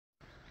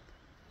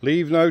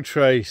Leave no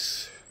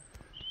trace.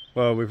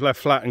 Well, we've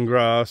left flattened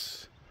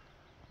grass.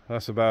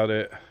 That's about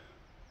it.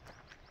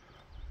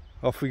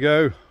 Off we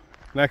go.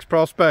 Next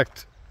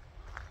prospect.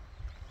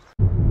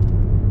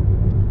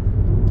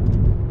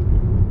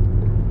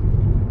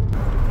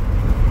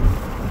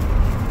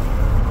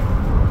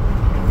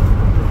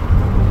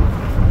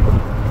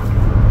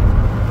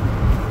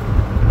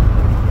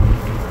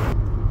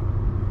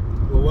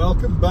 Well,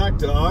 welcome back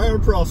to our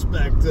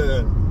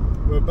Prospector.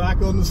 We're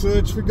back on the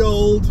search for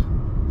gold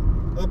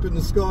up in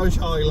the Scottish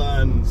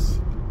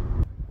Highlands.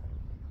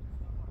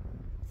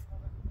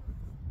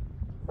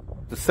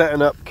 To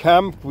setting up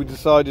camp, we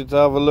decided to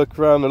have a look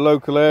around the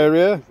local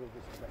area.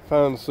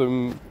 Found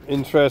some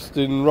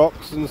interesting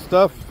rocks and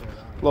stuff.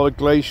 A lot of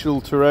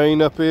glacial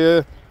terrain up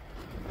here.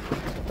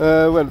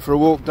 Went for a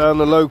walk down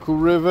the local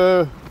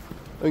river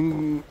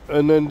and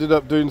ended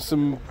up doing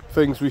some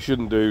things we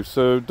shouldn't do.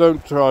 So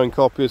don't try and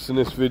copy us in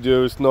this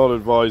video, it's not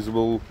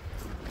advisable.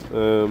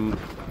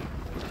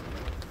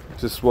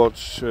 Just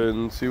watch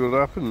and see what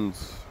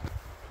happens.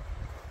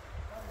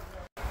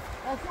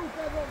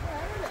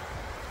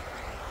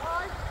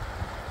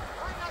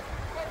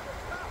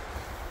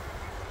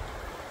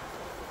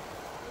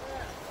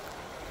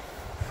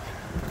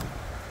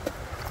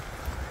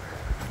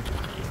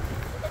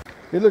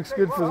 It looks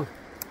good for...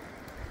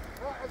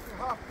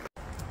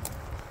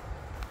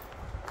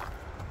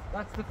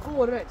 That's the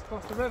ford, isn't it? It's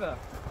across the river.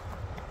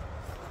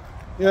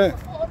 Yeah.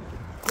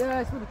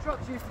 Yeah, it's where the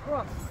trucks used to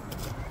cross.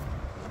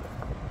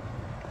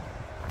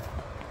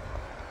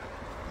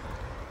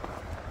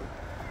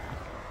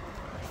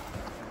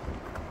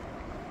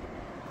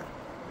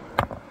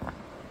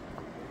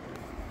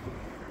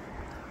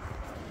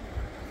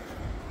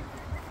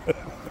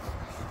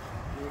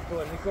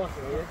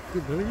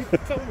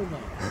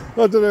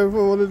 I don't know if I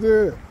want to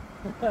do it.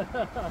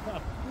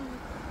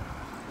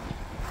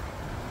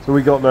 So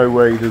we got no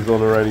waders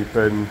on or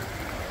anything.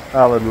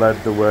 Alan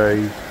led the way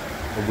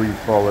and we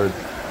followed.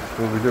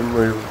 So we didn't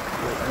really,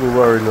 we were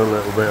worrying a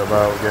little bit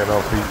about getting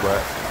our feet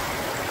wet.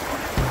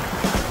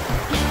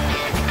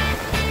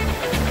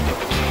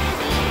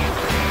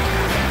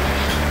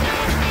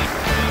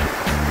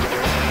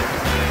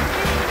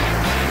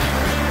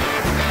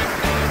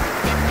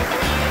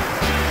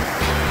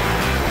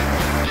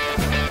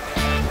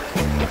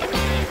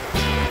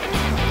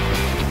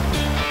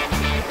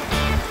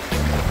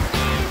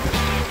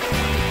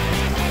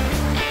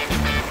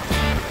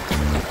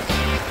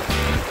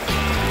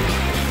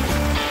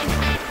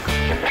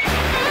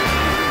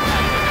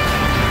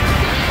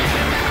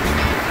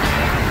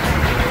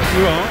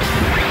 You are?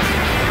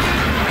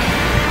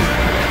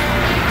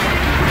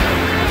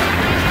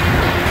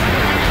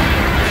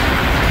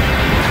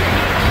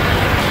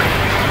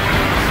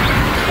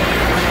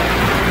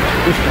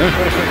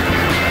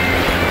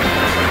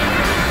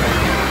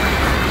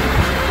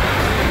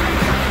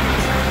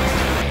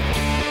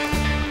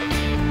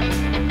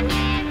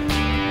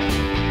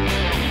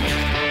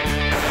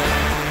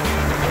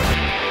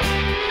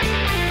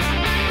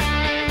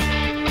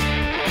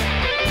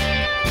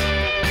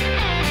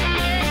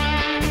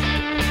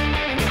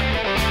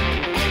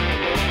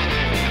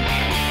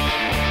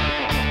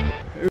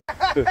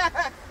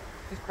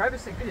 This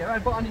crevice thing, video,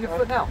 right, but under your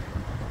foot now.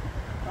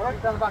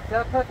 Alright, down the back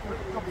there, perfect.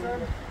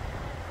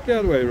 Get out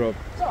of the way, Rob.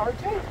 Sorry,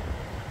 Jay.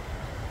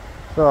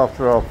 So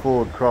after our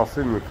ford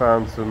crossing, we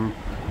found some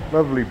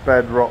lovely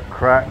bedrock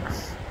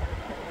cracks.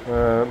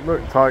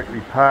 Look tightly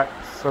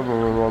packed. Some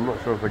of them, I'm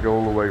not sure if they go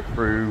all the way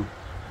through.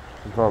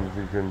 Sometimes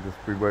you can just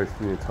be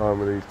wasting your time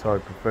with these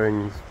type of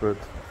things, but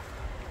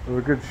there's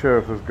a good show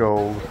if there's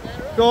gold.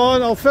 Go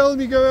on, I'll film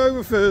you go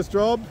over first,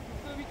 Rob.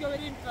 Are we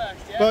going in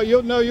first, yeah? But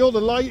you're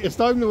the lightest.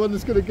 I'm the one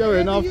that's going to go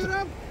in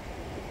after.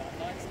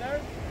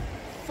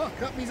 Fuck,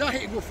 that means I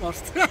hate to go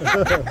first.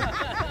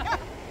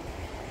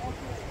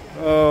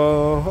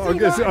 Oh, I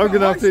guess I'm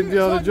going to have to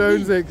Indiana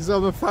Jones it because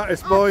I'm the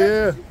fattest boy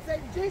here.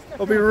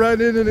 I'll be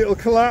running and it'll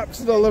collapse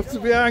and I'll have to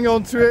be hang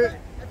on to it.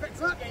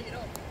 There's a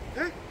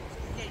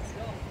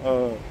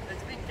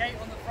big gate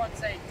on the front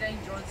saying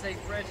danger on safe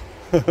bridge.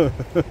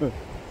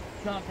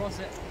 Can't cross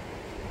it.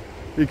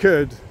 You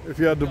could if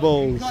you had the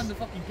balls. You climb the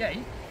fucking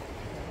gate.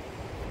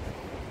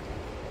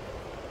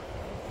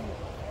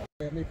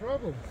 Any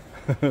problems?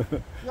 You know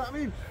what I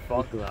mean?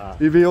 Fuck that.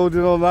 You'd be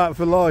holding on that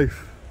for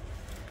life.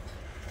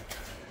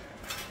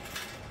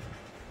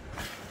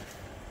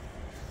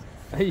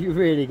 Are you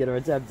really going to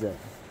attempt it?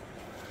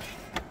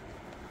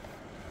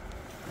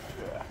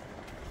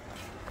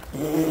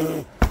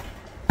 Yeah.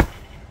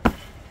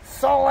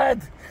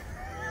 Solid!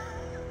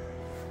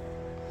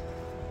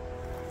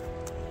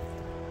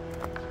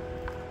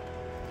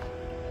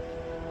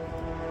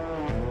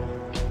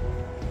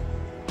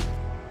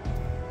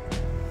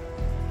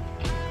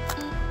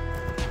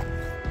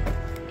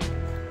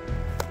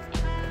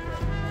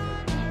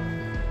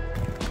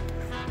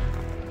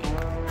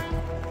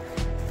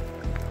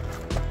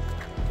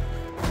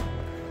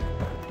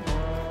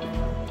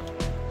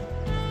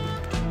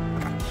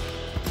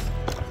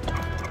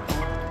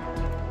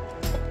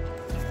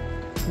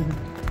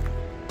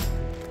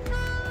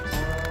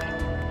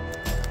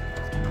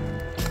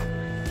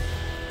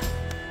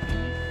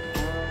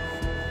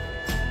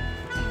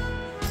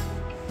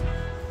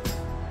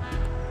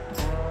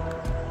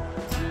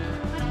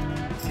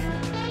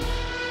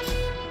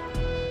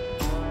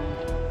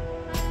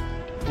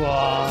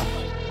 Wow.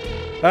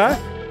 Huh?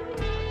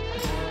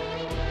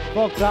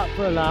 Box that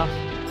for a laugh.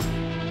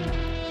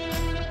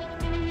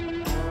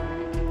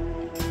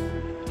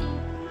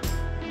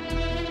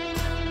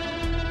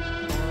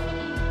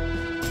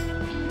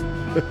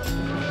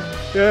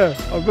 Yeah,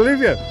 I believe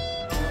you.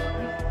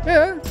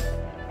 Yeah.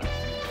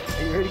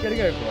 Are you really going to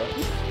go for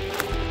it?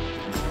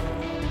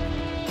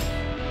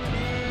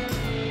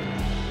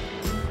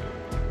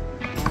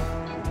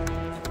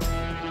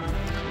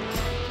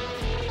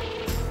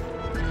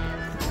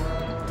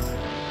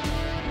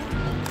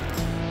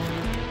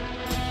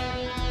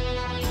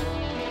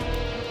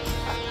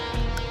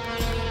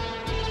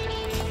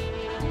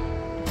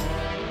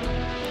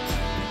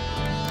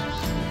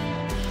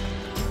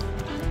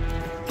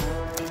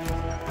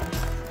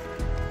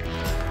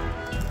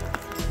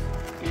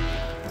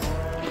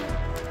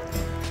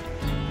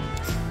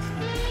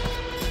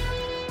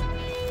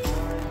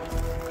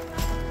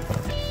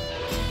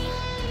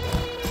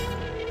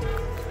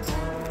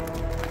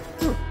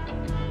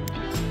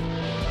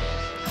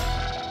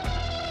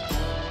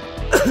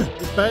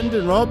 It's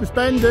bending, Rob, it's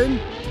bending.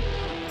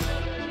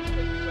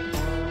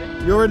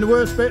 You're in the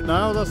worst bit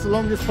now, that's the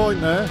longest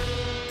point there.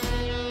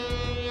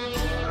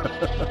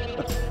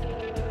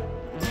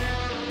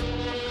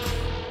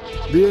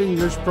 The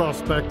English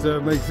prospector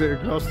makes it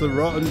across the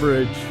rotten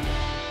bridge.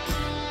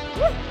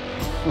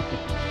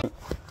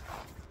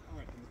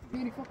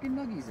 Any fucking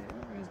nuggies in?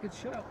 That was a good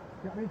shout.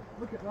 Yeah, I mean,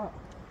 look at that.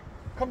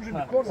 Comes in the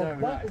Perfect, corner,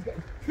 so that is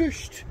getting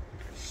pushed.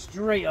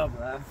 Straight up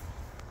there.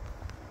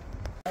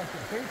 That's the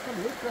thing,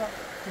 come look at that.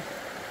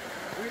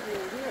 Really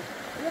over there.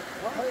 Yep,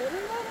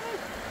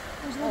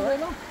 There's no way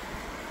long.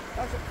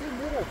 that's a thin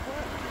little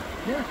flat.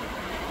 Yeah.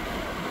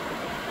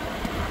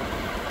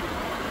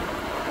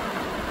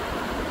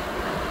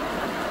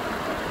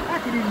 I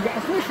could even get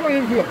a fish line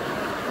in here.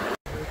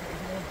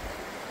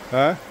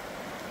 Huh?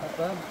 Not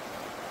bad.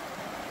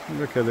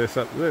 Look at this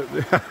up there.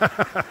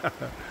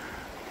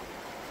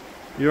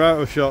 You're out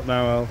of shot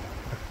now, Al.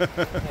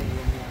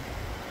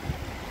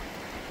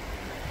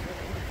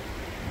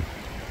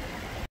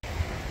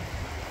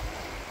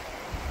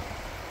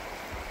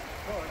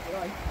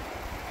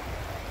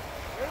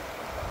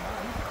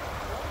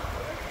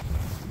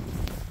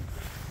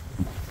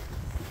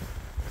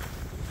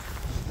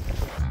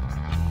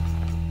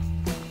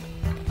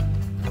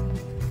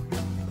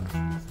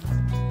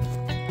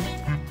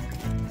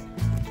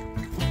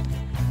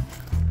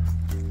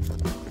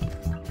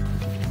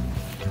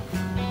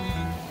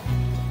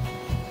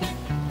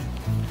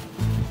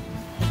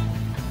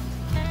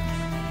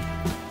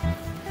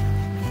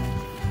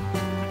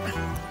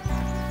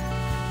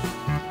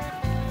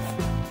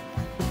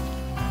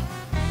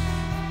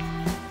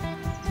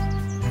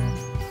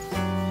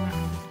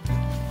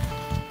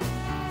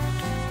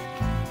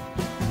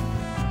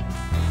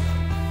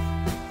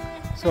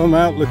 So I'm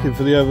out looking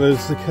for the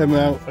others. They came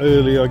out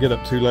early, I get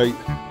up too late.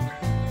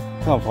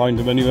 Can't find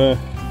them anywhere.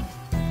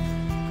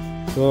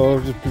 So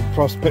I've just been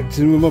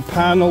prospecting with my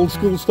pan, old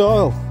school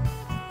style.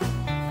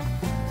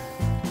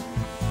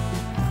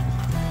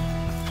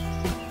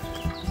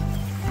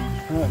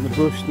 Out in the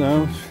bush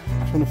now,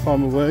 trying to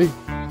find my way.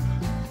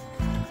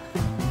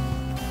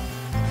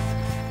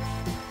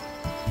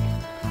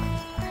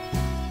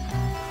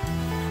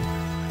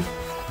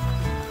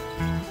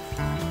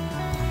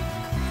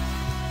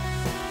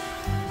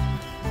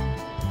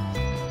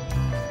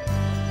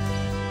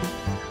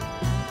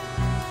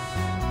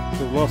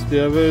 I've lost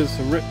the others.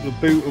 I ripped the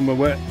boot on my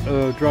wet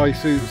dry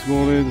suit this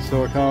morning,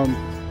 so I can't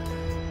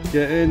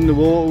get in the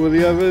water with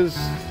the others.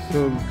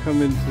 So I'm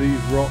coming to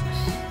these rocks.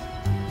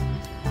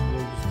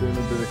 I'm just doing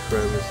a bit of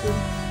crevicing.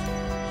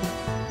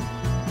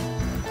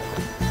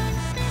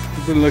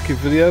 I've been looking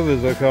for the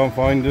others, I can't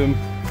find them.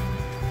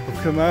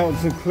 I've come out on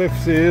some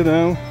cliffs here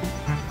now.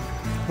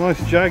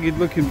 Nice jagged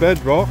looking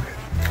bedrock.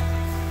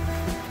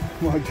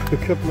 Might do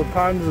a couple of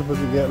pans if I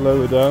can get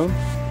lower down.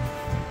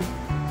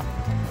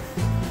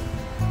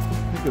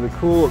 Look at the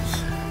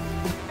quartz.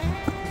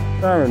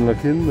 Barren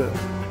looking, but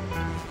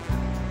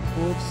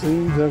quartz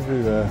seems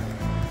everywhere.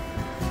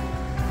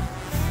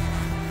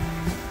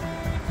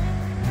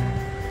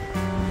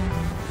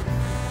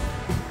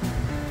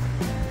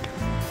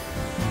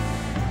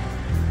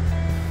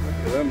 Look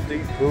at them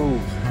deep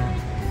pools.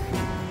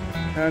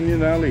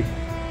 Canyon Alley.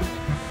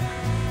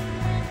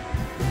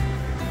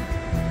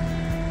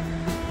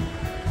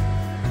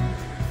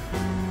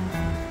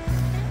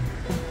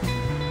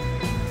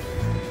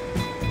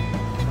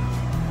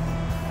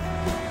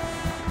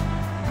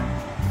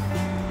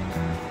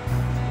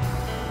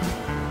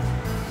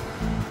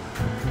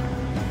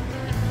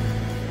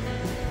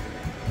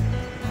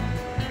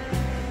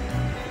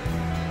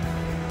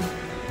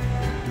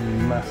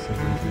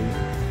 Massively deep.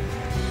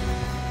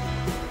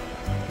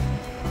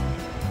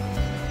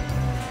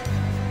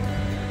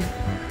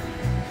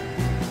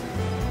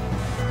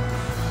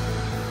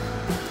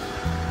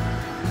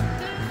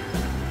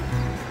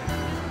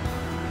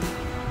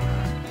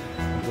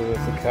 So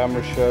that's the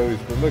camera shows,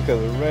 but look at the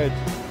red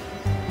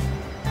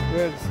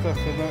stuff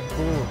in that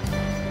quartz.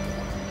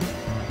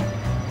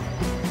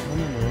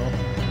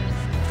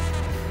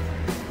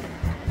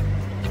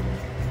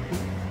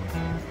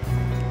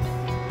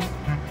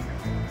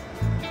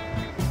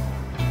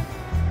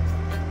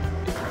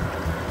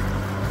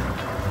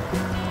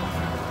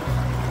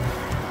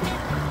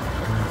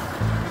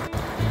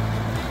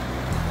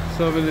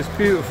 So I'm in this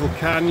beautiful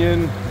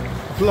canyon.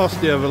 I've lost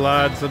the other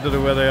lads, I don't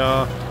know where they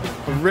are.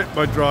 I've ripped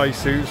my dry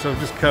suit, so I've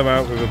just come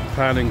out with a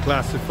panning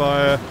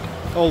classifier,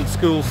 old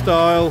school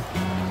style,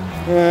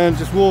 and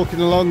just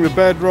walking along the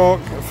bedrock.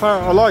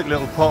 I like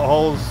little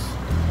potholes.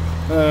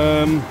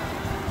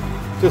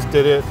 Just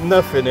did it,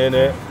 nothing in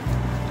it.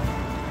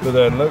 But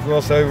then look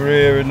what's over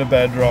here in the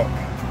bedrock.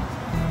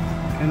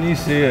 Can you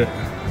see it?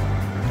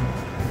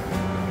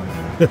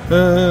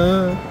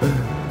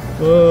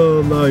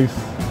 Oh,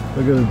 nice.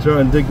 I'm going to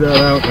try and dig that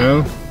out now.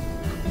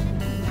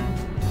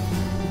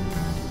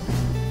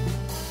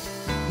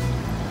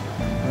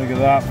 Look at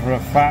that for a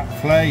fat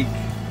flake.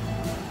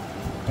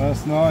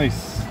 That's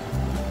nice.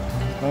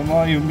 That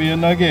might even be a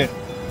nugget.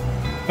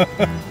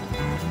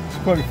 It's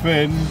quite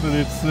thin, but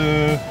it's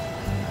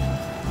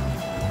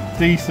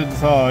decent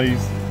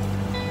size.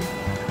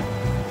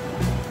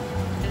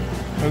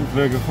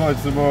 Hopefully I can find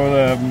some more of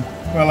them.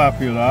 Well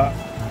happy with that.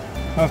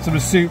 After the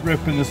suit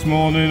ripping this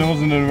morning, I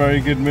wasn't in a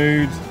very good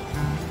mood.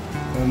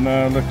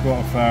 And look what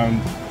I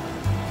found.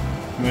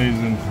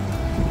 Amazing.